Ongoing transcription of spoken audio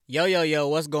Yo,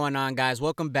 what's going on, guys?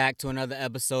 Welcome back to another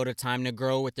episode of Time to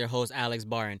Grow with your host, Alex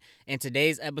Barton. In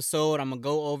today's episode, I'm going to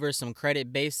go over some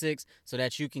credit basics so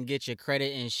that you can get your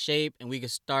credit in shape and we can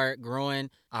start growing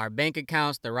our bank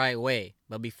accounts the right way.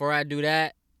 But before I do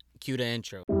that, cue the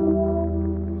intro.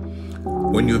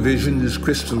 When your vision is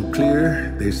crystal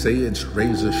clear, they say it's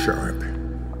razor sharp.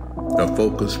 A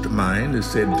focused mind is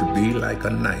said to be like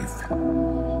a knife,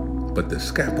 but the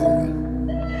scalpel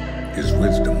is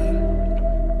wisdom.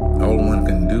 All one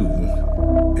can do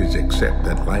is accept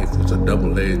that life is a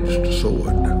double-edged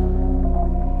sword.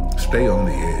 Stay on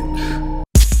the edge.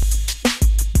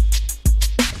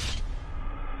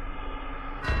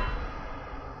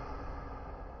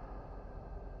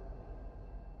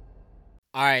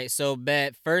 All right, so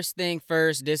first thing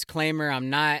first, disclaimer,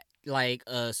 I'm not like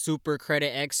a super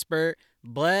credit expert,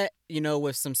 but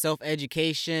with some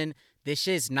self-education, this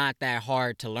shit's not that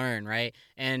hard to learn, right?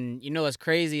 And what's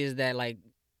crazy is that like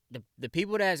the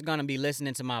people that's gonna be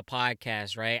listening to my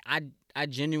podcast, right? I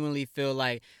genuinely feel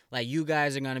like you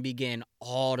guys are gonna be getting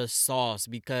all the sauce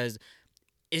because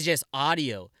it's just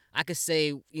audio. I could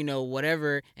say,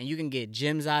 whatever, and you can get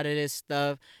gems out of this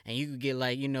stuff, and you could get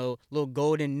like, little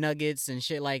golden nuggets and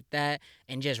shit like that,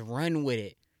 and just run with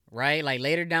it, right? Like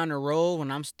later down the road,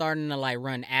 when I'm starting to like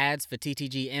run ads for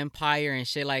TTG Empire and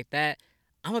shit like that,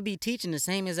 I'm gonna be teaching the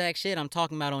same exact shit I'm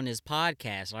talking about on this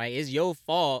podcast, right? It's your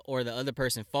fault or the other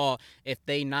person's fault if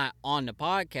they not on the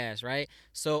podcast, right?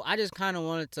 So I just kind of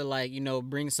wanted to like,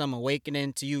 bring some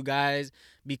awakening to you guys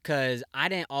because I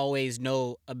didn't always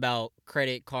know about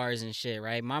credit cards and shit,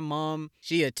 right? My mom,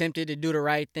 she attempted to do the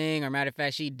right thing, or matter of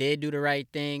fact, she did do the right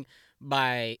thing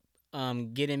by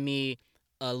getting me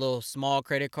a little small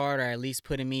credit card, or at least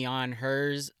putting me on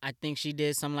hers. I think she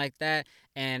did something like that.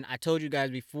 And I told you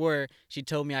guys before, she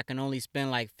told me I can only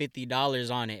spend like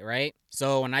 $50 on it, right?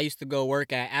 So when I used to go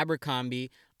work at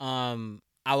Abercrombie,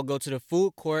 I would go to the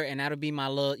food court and that'll be my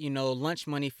little, lunch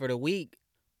money for the week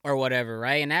or whatever,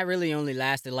 right? And that really only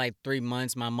lasted like 3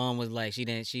 months. My mom was like, she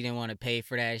didn't want to pay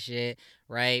for that shit,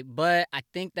 right? But I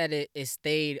think that it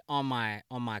stayed on my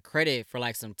credit for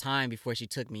like some time before she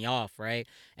took me off, right?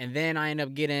 And then I ended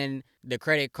up getting the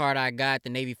credit card I got,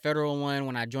 the Navy Federal one,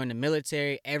 when I joined the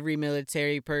military. Every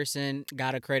military person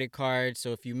got a credit card.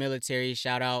 So if you military,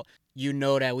 shout out. You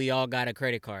know that we all got a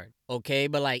credit card, okay?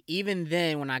 But like even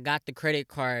then, when I got the credit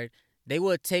card, they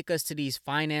would take us to these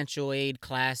financial aid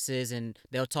classes and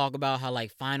they'll talk about how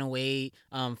like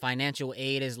financial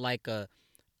aid is like a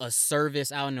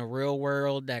service out in the real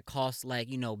world that costs like,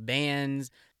 bands,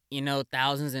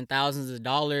 thousands and thousands of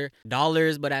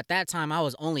dollars. But at that time I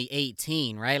was only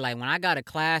 18, right? Like when I got a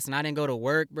class and I didn't go to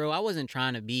work, bro, I wasn't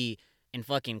trying to be in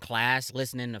fucking class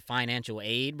listening to financial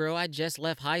aid, bro. I just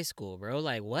left high school, bro.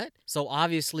 Like, what? So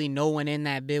obviously no one in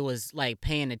that bit was like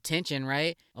paying attention,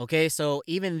 right? Okay, so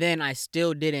even then I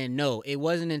still didn't know. It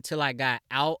wasn't until I got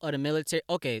out of the military.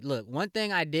 Okay, look, one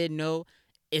thing I did know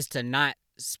is to not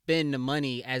spend the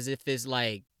money as if it's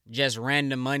like just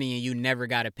random money and you never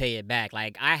got to pay it back.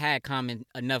 Like I had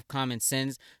enough common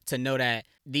sense to know that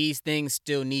these things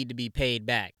still need to be paid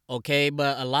back. Okay,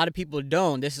 but a lot of people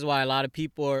don't. This is why a lot of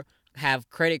people have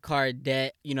credit card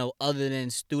debt, other than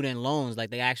student loans. Like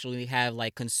they actually have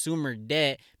like consumer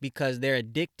debt because they're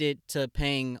addicted to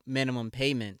paying minimum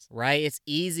payments, right? It's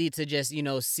easy to just,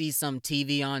 see some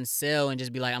TV on sale and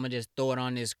just be like, I'm gonna just throw it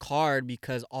on this card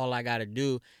because all I gotta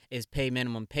do is pay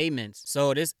minimum payments.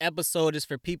 So this episode is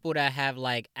for people that have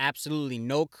like absolutely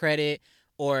no credit,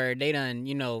 or they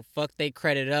done, fuck they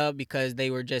credit up because they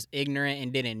were just ignorant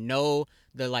and didn't know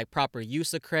the like proper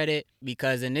use of credit.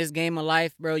 Because in this game of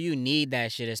life, bro, you need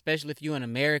that shit, especially if you in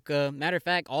America. Matter of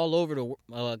fact, all over the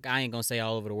I ain't gonna say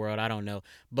all over the world, I don't know,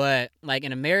 but like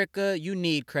in America, you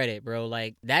need credit, bro.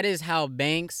 Like that is how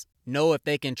banks know if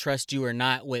they can trust you or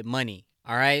not with money.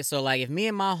 All right, so like if me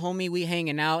and my homie, we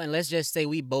hanging out, and let's just say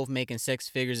we both making 6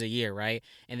 figures a year, right?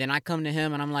 And then I come to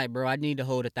him and I'm like, bro, I need to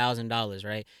hold $1,000,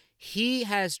 right? He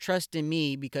has trust in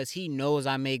me because he knows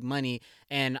I make money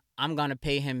and I'm gonna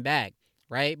pay him back,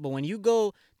 right? But when you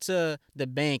go to the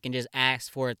bank and just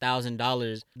ask for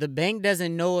 $1,000, the bank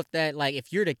doesn't know if that, like,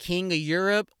 if you're the king of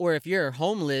Europe or if you're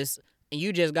homeless and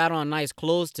you just got on nice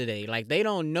clothes today. Like, they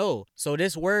don't know. So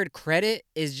this word credit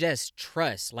is just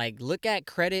trust. Like, look at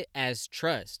credit as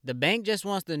trust. The bank just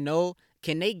wants to know,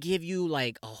 can they give you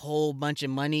like a whole bunch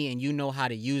of money and you know how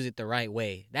to use it the right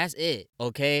way? That's it,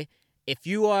 okay? If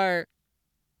you are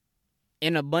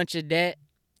in a bunch of debt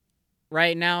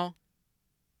right now,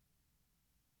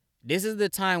 This is the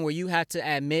time where you have to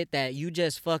admit that you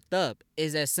just fucked up.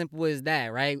 It's as simple as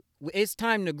that, right? It's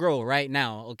time to grow right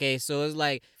now, okay? So it's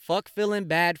like, fuck feeling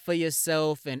bad for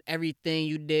yourself and everything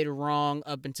you did wrong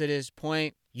up until this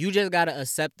point. You just gotta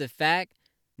accept the fact,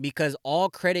 because all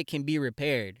credit can be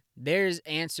repaired. There's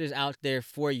answers out there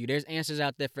for you. There's answers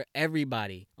out there for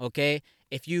everybody, okay?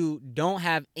 If you don't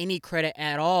have any credit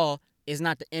at all, it's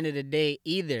not the end of the day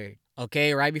either.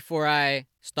 Okay, right before I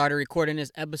started recording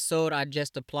this episode, I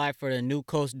just applied for the New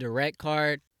Coast Direct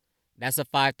card. That's a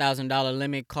 $5,000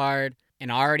 limit card.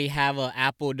 And I already have a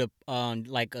Apple,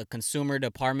 like a consumer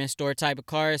department store type of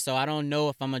card. So I don't know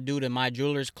if I'm going to do the My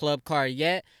Jewelers Club card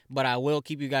yet, but I will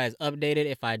keep you guys updated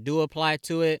if I do apply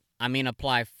to it. I mean,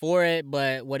 apply for it,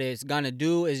 but what it's going to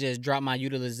do is just drop my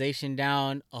utilization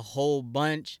down a whole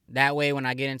bunch. That way, when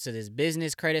I get into this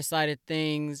business credit side of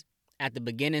things, at the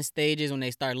beginning stages, when they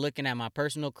start looking at my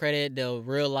personal credit, they'll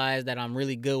realize that I'm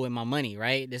really good with my money,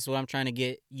 right? This is what I'm trying to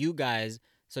get you guys,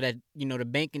 so that, the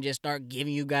bank can just start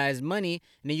giving you guys money,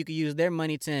 and then you can use their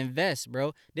money to invest,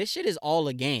 bro. This shit is all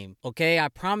a game, okay? I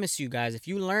promise you guys, if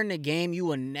you learn the game, you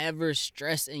will never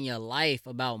stress in your life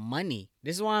about money.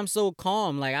 This is why I'm so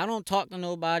calm. Like, I don't talk to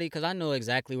nobody because I know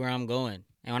exactly where I'm going.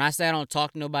 And when I say I don't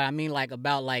talk to nobody, I mean like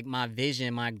about like my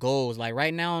vision, my goals. Like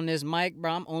right now on this mic,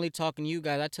 bro, I'm only talking to you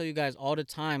guys. I tell you guys all the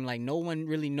time, like no one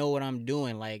really know what I'm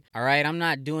doing. Like, all right, I'm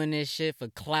not doing this shit for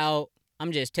clout.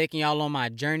 I'm just taking y'all on my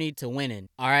journey to winning.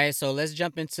 All right, so let's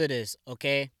jump into this,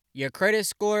 okay? Your credit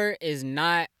score is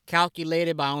not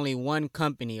calculated by only one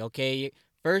company, okay?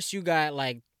 First, you got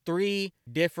like 3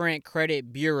 different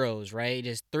credit bureaus, right?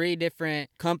 Just 3 different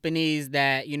companies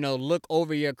that, look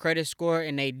over your credit score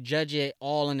and they judge it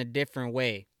all in a different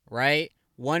way, right?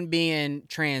 1 being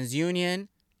TransUnion,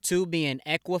 2 being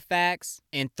Equifax,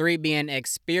 and 3 being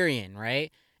Experian,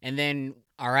 right? And then,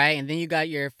 all right, and then you got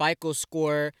your FICO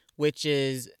score, which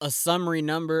is a summary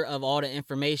number of all the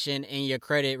information in your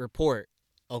credit report.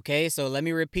 Okay, so let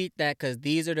me repeat that, because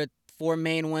these are the 4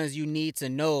 main ones you need to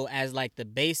know as like the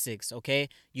basics, okay?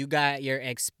 You got your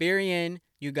Experian,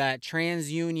 you got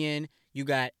TransUnion, you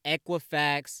got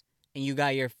Equifax, and you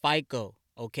got your FICO,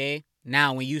 okay?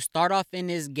 Now, when you start off in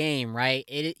this game, right,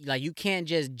 like you can't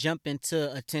just jump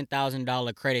into a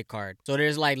 $10,000 credit card. So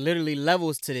there's like literally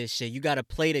levels to this shit. You got to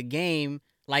play the game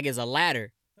like it's a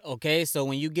ladder. Okay, so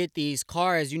when you get these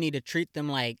cards, you need to treat them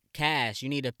like cash. You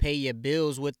need to pay your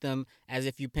bills with them as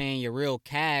if you're paying your real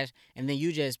cash, and then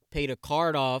you just pay the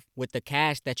card off with the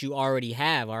cash that you already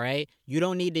have, all right? You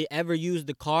don't need to ever use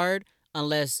the card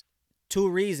unless 2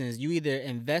 reasons. You either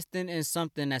investing in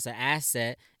something that's an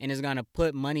asset and is going to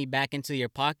put money back into your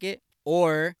pocket,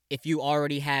 or if you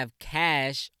already have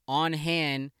cash on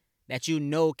hand that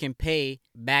can pay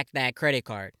back that credit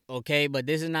card, okay? But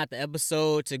this is not the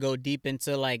episode to go deep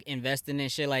into like investing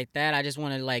and shit like that. I just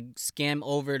want to like skim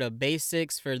over the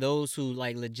basics for those who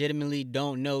like legitimately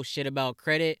don't know shit about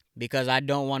credit, because I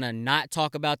don't want to not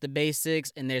talk about the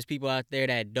basics and there's people out there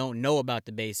that don't know about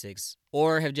the basics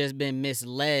or have just been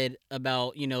misled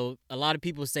about, a lot of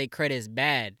people say credit is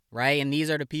bad, right? And these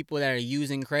are the people that are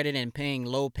using credit and paying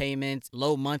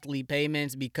low monthly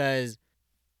payments because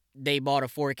they bought a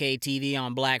 4K TV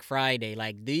on Black Friday.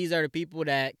 Like, these are the people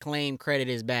that claim credit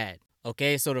is bad.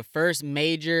 Okay, so the first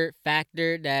major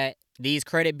factor that these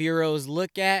credit bureaus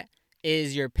look at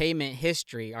is your payment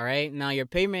history, all right? Now, your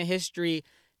payment history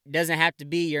doesn't have to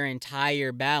be your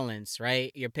entire balance,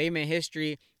 right? Your payment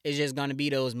history is just going to be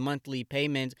those monthly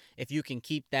payments if you can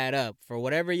keep that up. For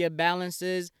whatever your balance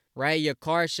is, right, your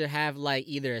card should have like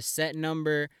either a set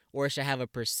number or it should have a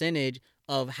percentage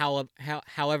of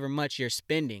however much you're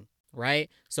spending, right?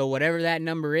 So whatever that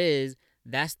number is,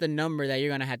 that's the number that you're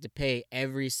going to have to pay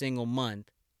every single month,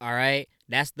 all right?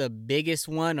 That's the biggest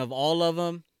one of all of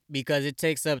them because it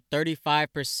takes up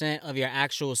 35% of your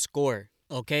actual score,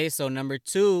 okay? So number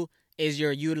 2 is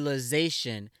your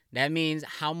utilization. That means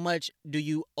how much do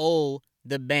you owe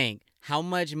the bank? How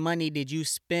much money did you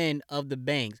spend of the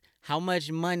banks? How much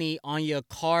money on your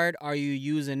card are you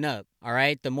using up? All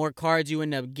right. The more cards you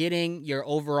end up getting, your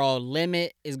overall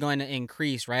limit is going to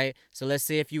increase, right? So let's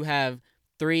say if you have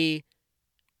 3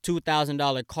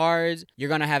 $2,000 cards, you're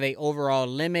going to have an overall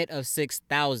limit of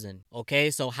 6,000.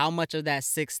 Okay. So how much of that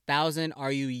 6,000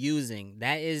 are you using?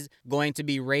 That is going to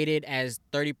be rated as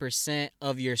 30%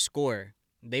 of your score.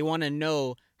 They want to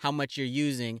know how much you're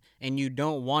using, and you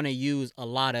don't want to use a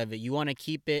lot of it. You want to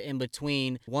keep it in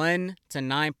between 1 to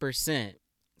 9%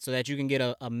 so that you can get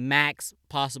a max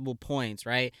possible points,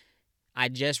 right? I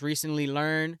just recently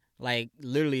learned, like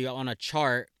literally on a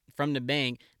chart, from the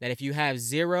bank that if you have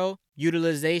zero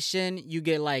utilization, you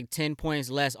get like 10 points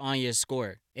less on your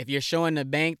score. If you're showing the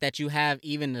bank that you have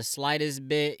even the slightest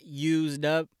bit used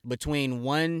up between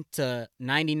 $1 to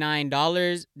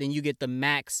 $99, then you get the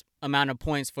max amount of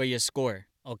points for your score.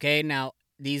 Okay, now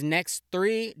these next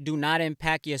three do not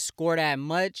impact your score that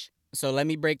much. So let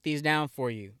me break these down for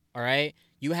you. All right.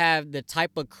 You have the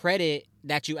type of credit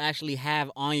that you actually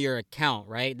have on your account,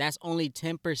 right? That's only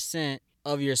 10%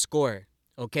 of your score.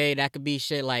 Okay. That could be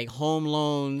shit like home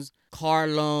loans, car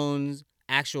loans,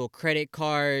 actual credit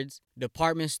cards,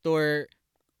 department store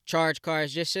charge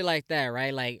cards, just shit like that,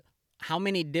 right? Like how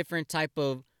many different type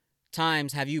of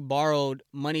times have you borrowed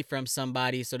money from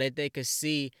somebody so that they could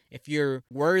see if you're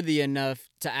worthy enough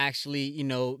to actually,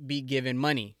 be given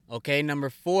money? Okay, number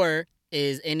 4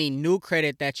 is any new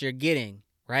credit that you're getting,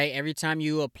 right? Every time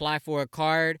you apply for a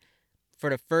card for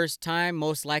the first time,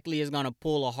 most likely is going to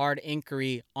pull a hard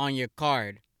inquiry on your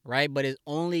card, right? But it's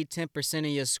only 10% of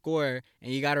your score,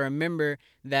 and you got to remember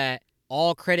that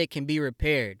all credit can be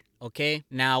repaired. Okay,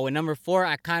 now with number 4,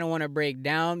 I kind of want to break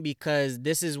down because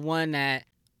this is one that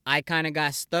I kind of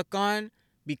got stuck on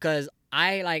because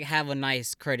I like have a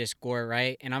nice credit score,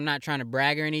 right? And I'm not trying to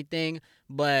brag or anything,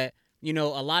 but a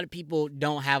lot of people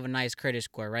don't have a nice credit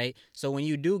score, right? So when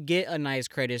you do get a nice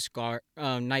credit score,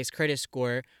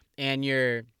 and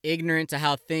you're ignorant to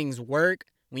how things work,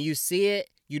 when you see it,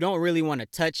 you don't really want to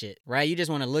touch it, right? You just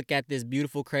want to look at this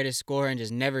beautiful credit score and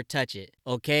just never touch it,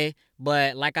 okay?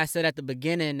 But like I said at the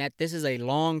beginning, that this is a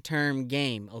long-term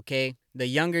game, okay? The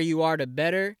younger you are, the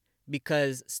better,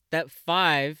 because step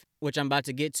 5, which I'm about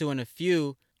to get to in a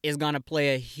few, is going to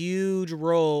play a huge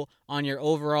role on your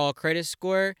overall credit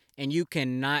score, and you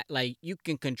can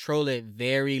control it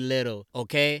very little,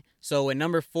 okay? So with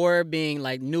number 4 being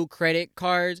like new credit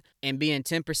cards and being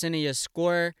 10% of your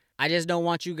score, I just don't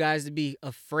want you guys to be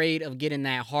afraid of getting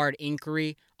that hard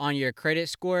inquiry on your credit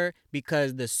score,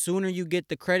 because the sooner you get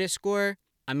the credit score,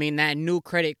 that new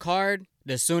credit card,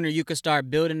 the sooner you can start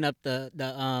building up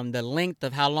the length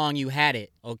of how long you had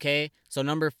it, okay? So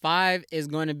number 5 is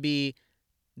going to be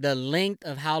the length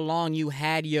of how long you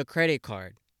had your credit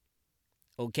card.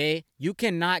 Okay? You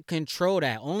cannot control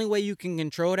that. Only way you can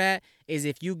control that is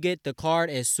if you get the card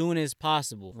as soon as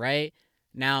possible, right?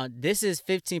 Now, this is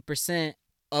 15%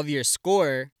 of your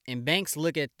score, and banks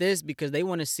look at this because they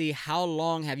want to see how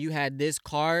long have you had this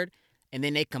card, and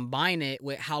then they combine it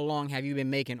with how long have you been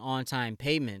making on-time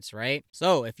payments, right?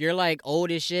 So if you're like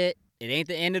old as shit, it ain't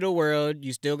the end of the world.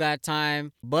 You still got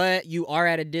time, but you are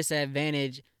at a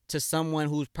disadvantage to someone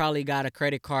who's probably got a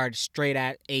credit card straight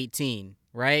at 18,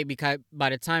 right? Because by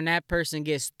the time that person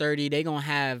gets 30, they gonna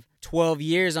have 12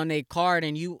 years on their card,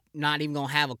 and you not even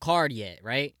gonna have a card yet,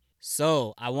 right?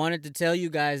 So I wanted to tell you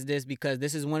guys this because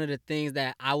this is one of the things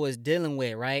that I was dealing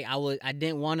with, right? I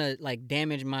didn't want to like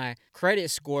damage my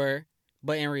credit score,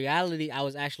 but in reality, I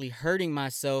was actually hurting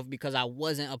myself because I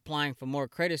wasn't applying for more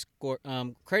credit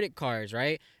cards,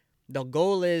 right? The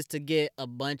goal is to get a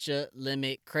bunch of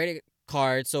limit credit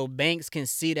cards so banks can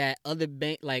see that other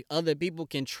people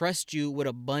can trust you with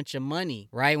a bunch of money,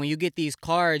 right? When you get these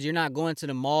cards, you're not going to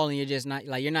the mall and you're just not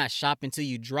like, you're not shopping till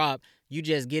you drop. You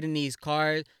just getting these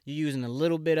cards, you're using a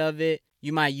little bit of it.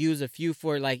 You might use a few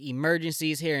for like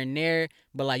emergencies here and there,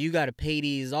 but like you got to pay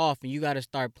these off and you got to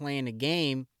start playing the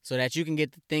game so that you can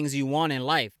get the things you want in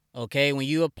life. Okay, when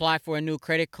you apply for a new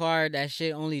credit card, that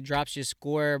shit only drops your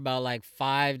score about like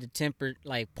 5 to 10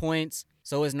 points.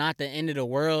 So it's not the end of the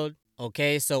world.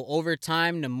 Okay, so over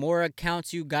time, the more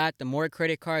accounts you got, the more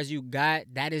credit cards you got,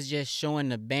 that is just showing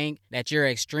the bank that you're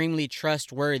extremely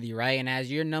trustworthy, right? And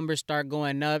as your numbers start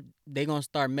going up, they're going to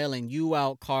start mailing you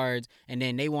out cards, and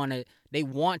then they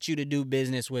want you to do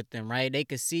business with them, right? They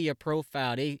could see your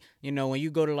profile. When you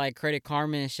go to like Credit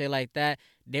Karma and shit like that,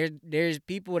 there's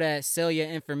people that sell your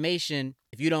information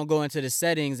if you don't go into the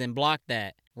settings and block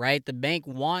that, right? The bank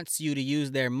wants you to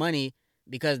use their money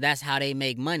because that's how they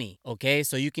make money, okay?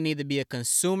 So you can either be a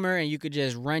consumer and you could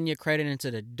just run your credit into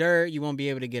the dirt. You won't be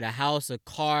able to get a house, a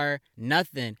car,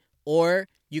 nothing. Or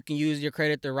you can use your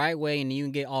credit the right way and you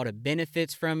can get all the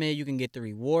benefits from it. You can get the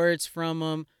rewards from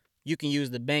them. You can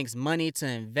use the bank's money to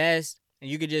invest, and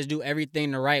you could just do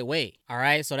everything the right way, all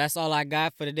right? So that's all I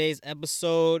got for today's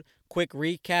episode. Quick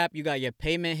recap, you got your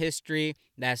payment history.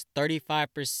 That's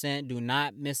 35%. Do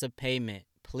not miss a payment.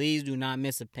 Please do not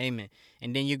miss a payment.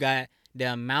 And then you got the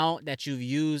amount that you've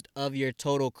used of your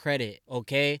total credit,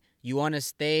 okay? You want to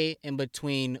stay in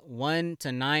between 1 to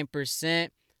 9%,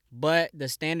 but the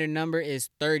standard number is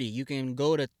 30. You can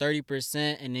go to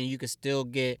 30% and then you can still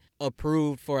get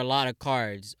approved for a lot of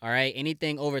cards, all right?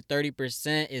 Anything over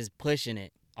 30% is pushing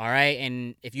it. All right.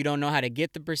 And if you don't know how to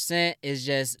get the percent, it's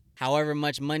just however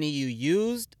much money you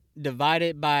used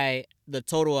divided by the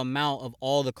total amount of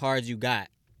all the cards you got.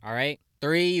 All right.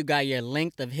 3, you got your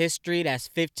length of history, that's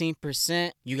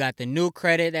 15%. You got the new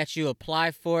credit that you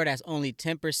apply for, that's only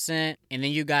 10%. And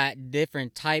then you got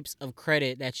different types of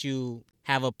credit that you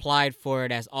have applied for,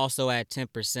 that's also at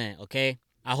 10%, okay?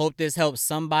 I hope this helps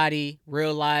somebody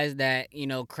realize that,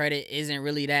 credit isn't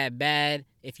really that bad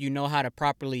if you know how to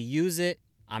properly use it.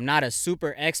 I'm not a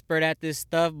super expert at this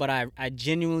stuff, but I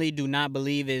genuinely do not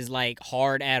believe it's like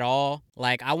hard at all.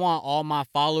 Like, I want all my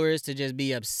followers to just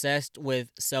be obsessed with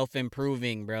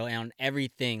self-improving, bro, on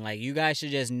everything. Like, you guys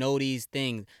should just know these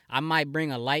things. I might bring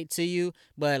a light to you,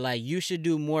 but like, you should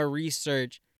do more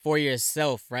research for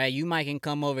yourself, right? You might can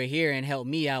come over here and help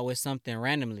me out with something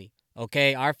randomly.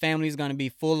 Okay, our family's gonna be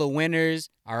full of winners,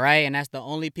 all right? And that's the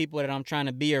only people that I'm trying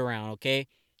to be around, okay?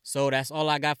 So that's all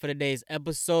I got for today's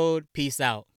episode. Peace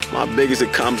out. My biggest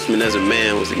accomplishment as a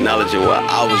man was acknowledging what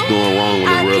I was doing wrong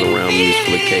when the world around me was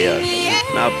full of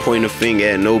chaos. Not pointing a finger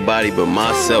at nobody but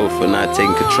myself for not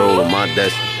taking control of my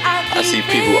destiny. I see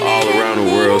people all around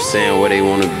the world saying where they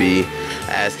want to be,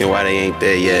 asking why they ain't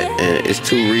there yet, and it's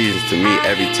 2 reasons to me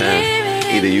every time.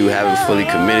 Either you haven't fully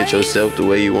committed yourself the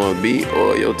way you want to be,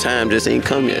 or your time just ain't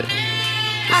come yet.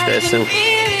 It's that simple.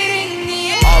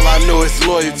 All I know is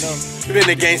loyalty. Been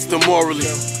a gangster morally.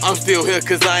 I'm still here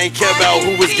cause I ain't care about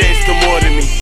who was gangster more than me.